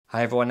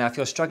Hi everyone, now if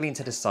you're struggling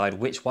to decide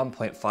which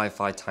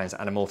 1.55x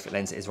anamorphic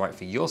lens is right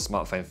for your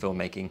smartphone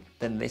filmmaking,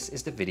 then this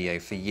is the video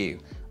for you.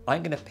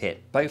 I'm going to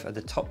pit both of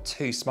the top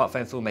two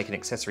smartphone filmmaking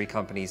accessory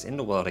companies in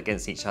the world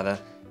against each other,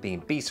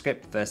 being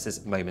Beastgrip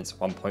versus Moment's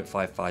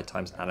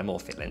 1.55x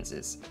anamorphic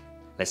lenses.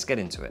 Let's get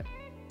into it.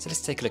 So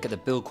let's take a look at the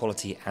build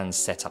quality and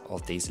setup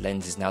of these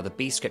lenses. Now the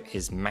Beastgrip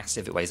is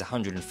massive, it weighs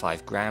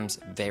 105 grams,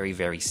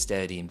 very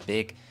sturdy and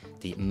big.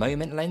 The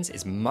Moment lens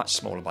is much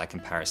smaller by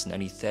comparison,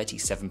 only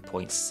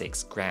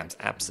 37.6 grams,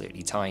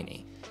 absolutely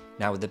tiny.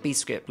 Now with the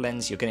Beastgrip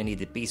lens, you're going to need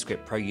the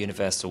Beastgrip Pro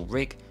Universal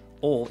Rig,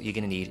 or you're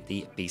going to need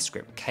the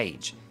Beastgrip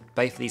Cage.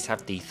 Both of these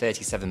have the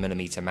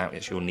 37mm mount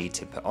which you'll need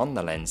to put on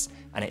the lens,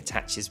 and it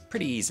attaches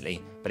pretty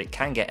easily, but it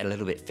can get a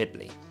little bit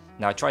fiddly.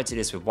 Now I tried to do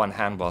this with one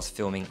hand whilst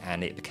filming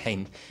and it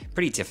became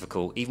pretty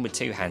difficult. Even with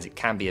two hands it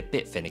can be a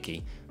bit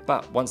finicky,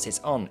 but once it's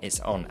on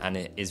and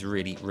it is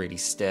really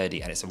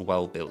sturdy and it's a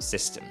well built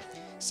system.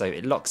 So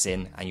it locks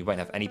in and you won't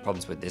have any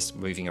problems with this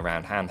moving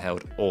around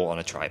handheld or on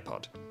a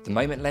tripod. The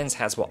Moment lens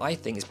has what I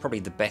think is probably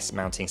the best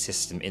mounting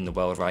system in the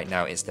world right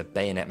now. It's the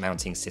bayonet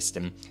mounting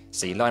system.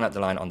 So you line up the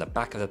line on the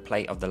back of the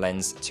plate of the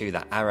lens to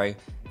that arrow,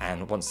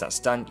 and once that's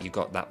done, you've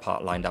got that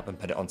part lined up and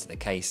put it onto the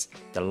case.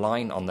 The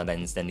line on the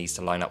lens then needs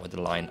to line up with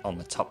the line on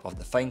the top of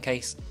the phone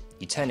case.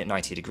 You turn it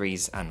 90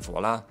 degrees and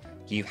voila,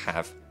 you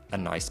have a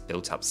nice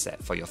built up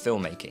set for your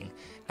filmmaking.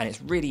 And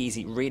it's really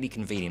easy, really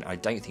convenient. I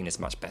don't think it's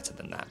much better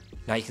than that.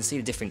 Now you can see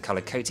the different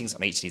color coatings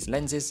on each of these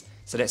lenses,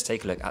 so let's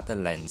take a look at the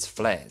lens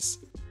flares.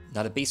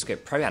 Now the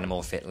Beastgrip Pro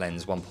Anamorphic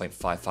lens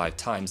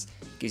 1.55x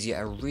gives you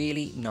a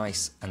really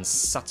nice and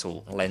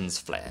subtle lens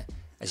flare.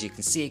 As you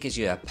can see, it gives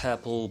you a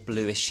purple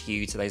bluish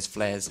hue to those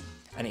flares,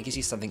 and it gives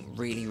you something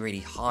really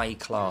high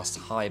class,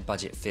 high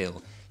budget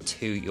feel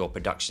to your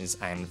productions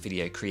and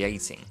video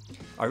creating.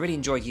 I really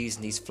enjoy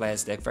using these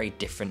flares. They're very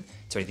different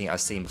to anything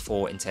I've seen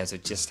before in terms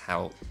of just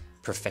how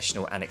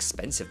professional and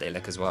expensive they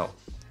look as well.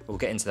 We'll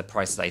get into the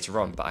price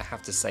later on, but I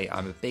have to say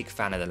I'm a big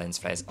fan of the lens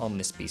flares on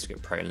this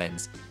Beastgrip Pro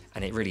lens,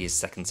 and it really is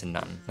second to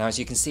none. Now as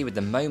you can see with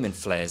the Moment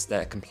flares,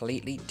 they're a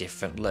completely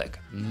different look,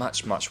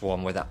 much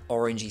warmer with that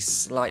orangey,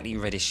 slightly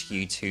reddish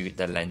hue to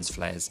the lens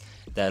flares.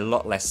 They're a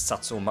lot less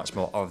subtle, much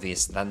more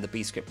obvious than the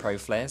Beastgrip Pro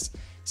flares.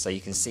 So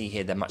you can see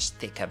here they're much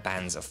thicker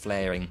bands of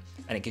flaring,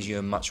 and it gives you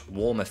a much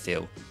warmer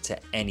feel to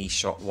any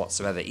shot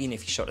whatsoever. Even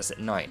if you shot this at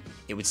night,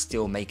 it would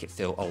still make it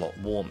feel a lot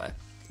warmer.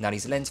 Now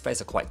these lens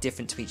flares are quite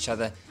different to each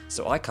other,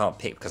 so I can't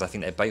pick because I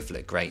think they both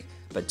look great,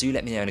 but do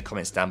let me know in the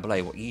comments down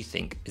below what you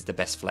think is the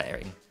best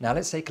flaring. Now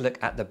let's take a look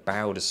at the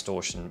barrel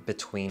distortion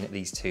between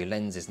these two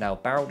lenses. Now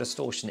barrel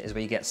distortion is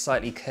where you get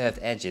slightly curved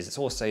edges. It's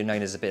also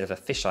known as a bit of a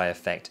fisheye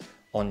effect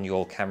on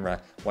your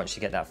camera once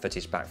you get that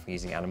footage back from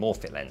using an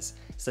anamorphic lens.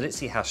 So let's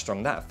see how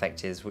strong that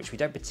effect is, which we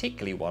don't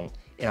particularly want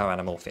in our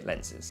anamorphic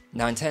lenses.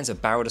 Now in terms of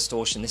barrel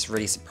distortion, this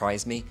really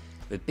surprised me.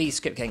 With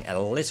Beastgrip getting a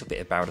little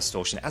bit of barrel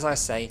distortion, as I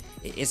say,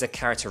 it is a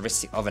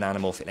characteristic of an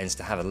anamorphic lens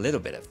to have a little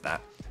bit of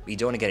that, but you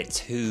don't want to get it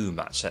too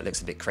much so it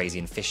looks a bit crazy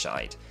and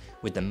fish-eyed.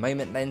 With the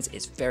Moment lens,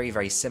 it's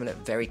very similar,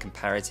 very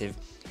comparative.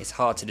 It's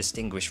hard to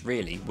distinguish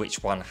really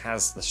which one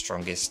has the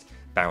strongest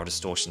barrel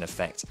distortion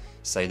effect.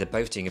 So they're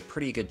both doing a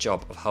pretty good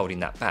job of holding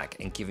that back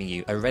and giving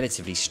you a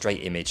relatively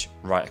straight image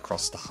right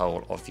across the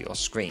whole of your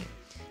screen.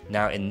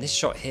 Now in this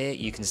shot here,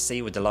 you can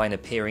see with the line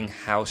appearing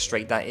how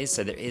straight that is,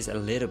 so there is a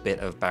little bit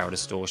of barrel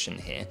distortion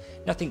here.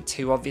 Nothing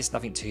too obvious,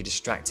 nothing too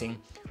distracting.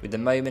 With the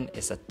Moment,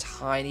 it's a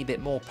tiny bit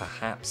more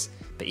perhaps,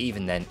 but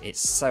even then,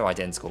 it's so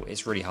identical,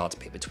 it's really hard to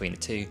pick between the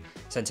two.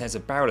 So in terms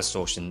of barrel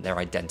distortion, they're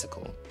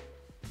identical.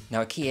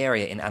 Now a key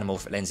area in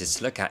anamorphic lenses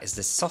to look at is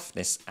the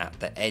softness at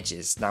the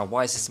edges. Now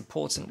why is this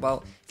important?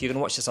 Well, if you're going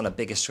to watch this on a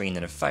bigger screen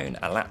than a phone,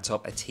 a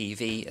laptop, a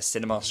TV, a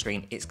cinema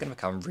screen, it's going to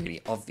become really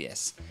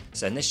obvious.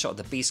 So in this shot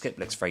the Beastgrip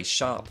looks very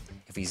sharp.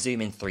 If we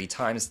zoom in 3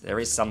 times, there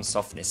is some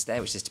softness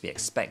there, which is to be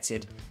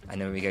expected.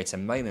 And then when we go to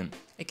Moment,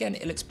 again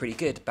it looks pretty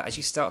good, but as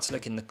you start to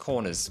look in the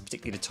corners,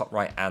 particularly the top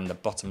right and the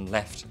bottom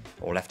left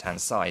or left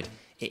hand side,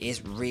 it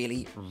is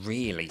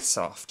really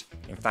soft.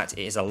 In fact,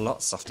 it is a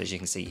lot softer, as you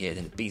can see here,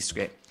 than the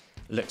Beastgrip.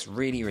 Looks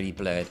really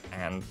blurred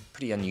and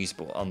pretty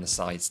unusable on the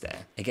sides there.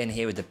 Again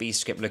here with the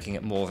Beastgrip looking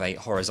at more of a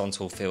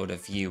horizontal field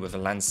of view with a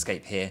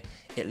landscape here,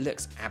 it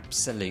looks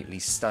absolutely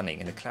stunning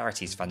and the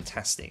clarity is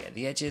fantastic. At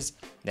the edges,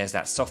 there's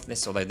that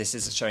softness, although this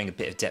is showing a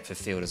bit of depth of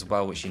field as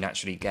well, which you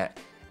naturally get.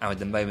 And with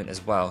the Moment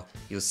as well,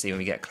 you'll see when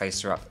we get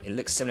closer up, it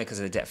looks similar because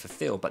of the depth of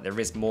field, but there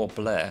is more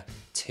blur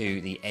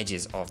to the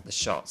edges of the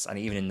shots. And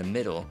even in the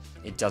middle,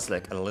 it does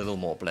look a little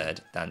more blurred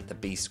than the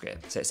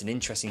Beastgrip. So it's an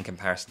interesting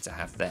comparison to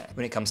have there.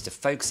 When it comes to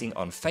focusing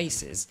on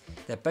faces,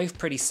 they're both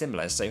pretty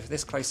similar. So for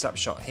this close-up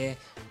shot here,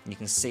 you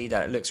can see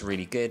that it looks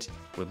really good.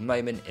 With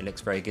Moment, it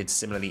looks very good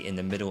similarly in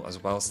the middle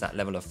as well. So that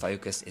level of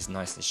focus is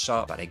nice and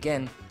sharp. But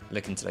again,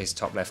 look into those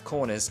top left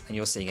corners and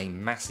you're seeing a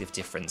massive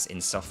difference in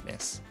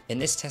softness. In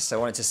this test, I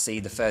wanted to see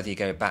the further you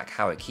go back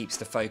how it keeps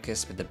the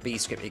focus. With the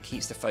Beastgrip, it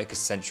keeps the focus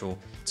central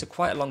to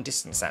quite a long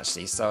distance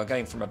actually. So I'm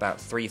going from about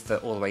 3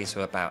 foot all the way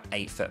to about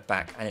 8 foot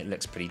back, and it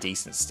looks pretty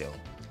decent still.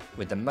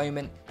 With the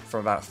Moment, from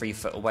about 3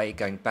 foot away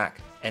going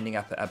back, ending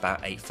up at about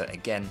 8 foot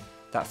again,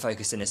 That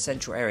focus in a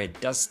central area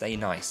does stay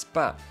nice,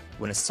 but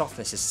when a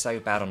softness is so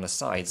bad on the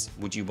sides,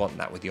 would you want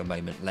that with your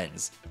Moment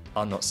lens?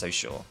 I'm not so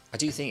sure. I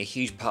do think a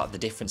huge part of the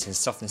difference in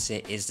softness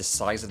here is the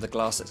size of the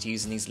glass that's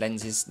used in these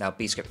lenses. Now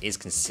Beastgrip is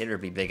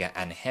considerably bigger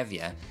and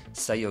heavier,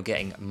 so you're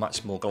getting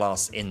much more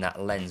glass in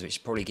that lens, which is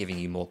probably giving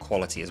you more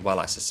quality as well,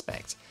 I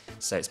suspect.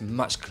 So it's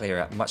much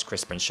clearer, much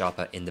crisper and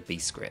sharper in the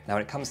Beastgrip. Now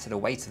when it comes to the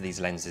weight of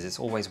these lenses, it's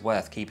always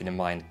worth keeping in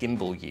mind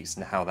gimbal use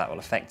and how that will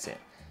affect it.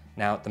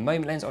 Now the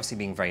Moment lens obviously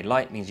being very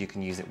light means you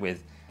can use it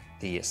with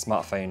the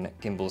smartphone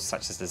gimbals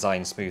such as the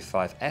Design Smooth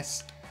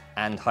 5S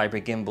and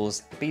hybrid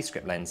gimbals, the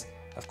Beastgrip lens.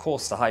 Of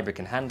course the hybrid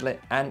can handle it,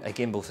 and a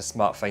gimbal for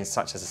smartphones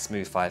such as the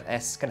Smooth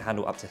 5S can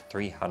handle up to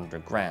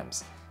 300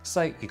 grams.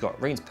 So you've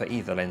got room to put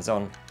either lens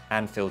on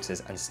and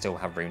filters and still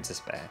have room to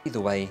spare.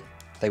 Either way,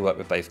 they work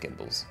with both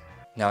gimbals.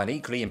 Now an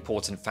equally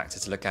important factor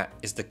to look at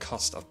is the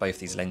cost of both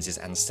these lenses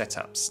and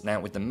setups. Now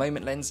with the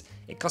Moment lens,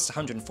 it costs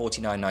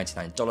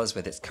 $149.99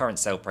 with its current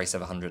sale price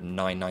of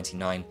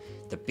 $109.99.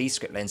 The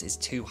Beastgrip lens is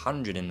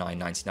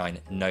 $209.99,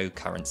 no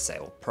current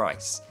sale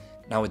price.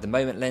 Now with the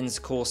Moment lens,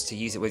 of course, to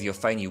use it with your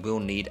phone you will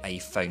need a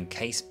phone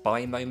case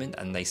by Moment,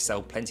 and they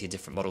sell plenty of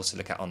different models to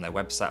look at on their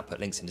website. I'll put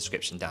links in the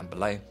description down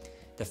below.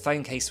 The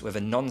phone case with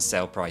a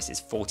non-sale price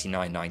is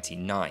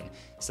 $49.99,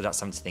 so that's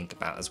something to think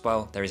about as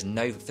well. There is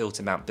no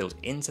filter mount built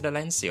into the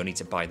lens, so you'll need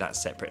to buy that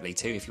separately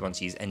too if you want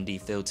to use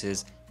ND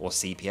filters or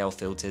CPL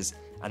filters,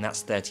 and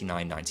that's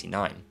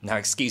 $39.99. Now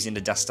excusing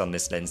the dust on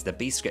this lens, the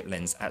Beastgrip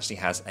lens actually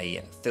has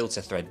a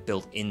filter thread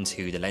built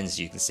into the lens,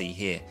 you can see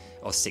here,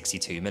 of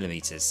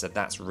 62mm, so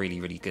that's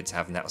really good to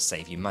have, and that will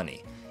save you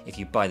money. If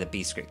you buy the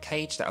Beastgrip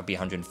cage, that would be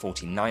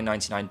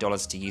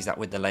 $149.99 to use that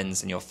with the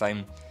lens and your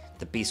phone.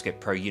 The Beastgrip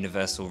Pro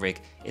Universal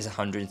rig is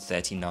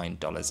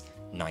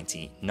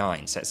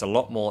 $139.99, so it's a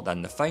lot more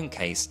than the phone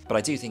case, but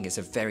I do think it's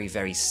a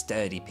very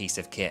sturdy piece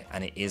of kit,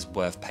 and it is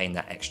worth paying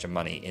that extra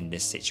money in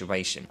this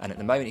situation. And at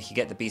the moment, if you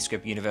get the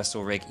Beastgrip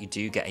Universal rig, you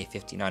do get a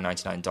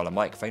 $59.99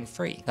 microphone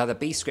free. Now the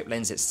Beastgrip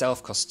lens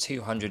itself costs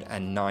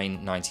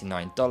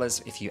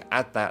 $209.99. If you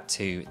add that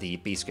to the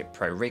Beastgrip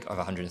Pro rig of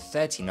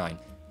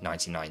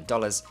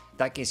 $139.99,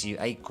 that gives you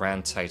a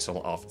grand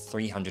total of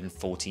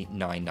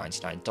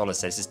 $349.99.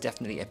 So this is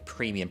definitely a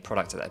premium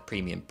product at a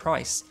premium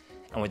price.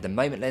 And with the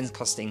Moment lens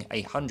costing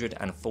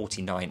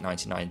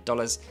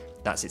 $149.99,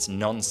 that's its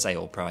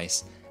non-sale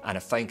price, and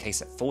a phone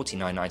case at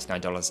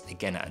 $49.99,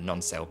 again at a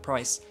non-sale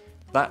price,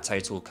 that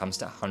total comes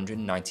to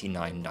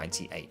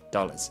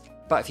 $199.98.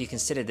 But if you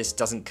consider this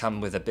doesn't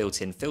come with a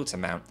built-in filter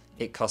mount,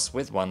 it costs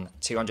with one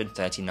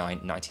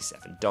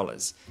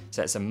 $239.97.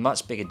 So it's a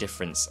much bigger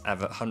difference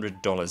of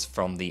 $100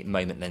 from the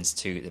Moment lens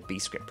to the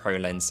Beastgrip Pro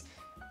lens.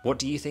 What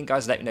do you think,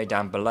 guys? Let me know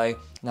down below.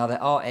 Now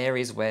there are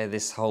areas where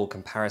this whole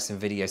comparison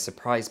video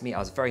surprised me. I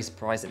was very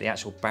surprised that the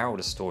actual barrel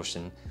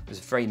distortion was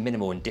very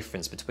minimal in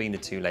difference between the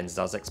two lenses.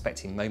 I was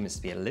expecting Moments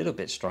to be a little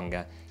bit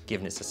stronger,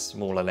 given it's a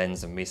smaller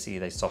lens and we see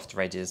those softer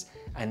edges.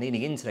 And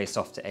leaning into those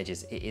softer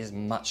edges, it is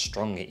much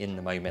stronger in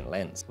the Moment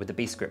lens. With the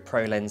Beastgrip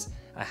Pro lens,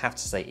 I have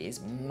to say it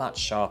is much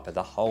sharper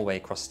the whole way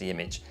across the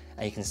image.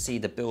 And you can see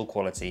the build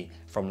quality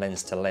from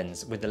lens to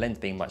lens, with the lens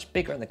being much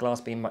bigger and the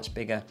glass being much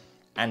bigger.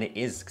 And it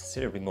is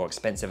considerably more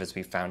expensive, as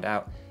we found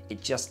out.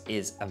 It just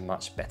is a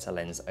much better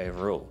lens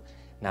overall.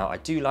 Now I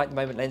do like the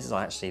Moment lenses.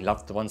 I actually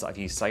love the ones that I've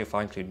used so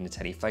far, including the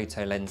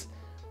telephoto lens,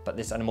 but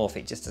this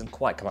anamorphic just doesn't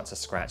quite come up to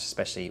scratch,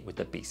 especially with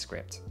the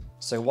Beastgrip.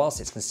 So whilst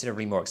it's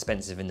considerably more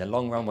expensive in the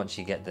long run once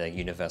you get the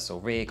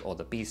universal rig or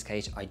the Beast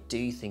cage, I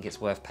do think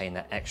it's worth paying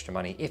that extra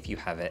money if you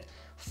have it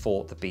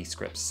for the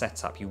Beastgrip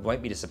setup. You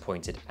won't be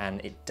disappointed, and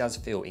it does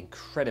feel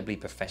incredibly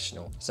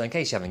professional. So in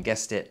case you haven't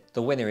guessed it,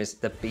 the winner is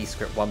the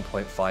Beastgrip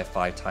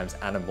 1.55x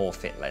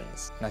Anamorphic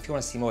lens. Now if you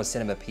want to see more of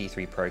Cinema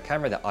P3 Pro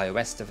camera, the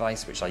iOS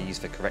device which I use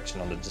for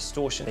correction on the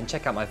distortion, then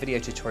check out my video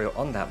tutorial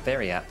on that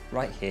very app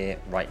right here,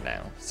 right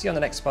now. See you on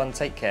the next one,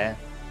 take care,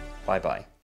 bye bye.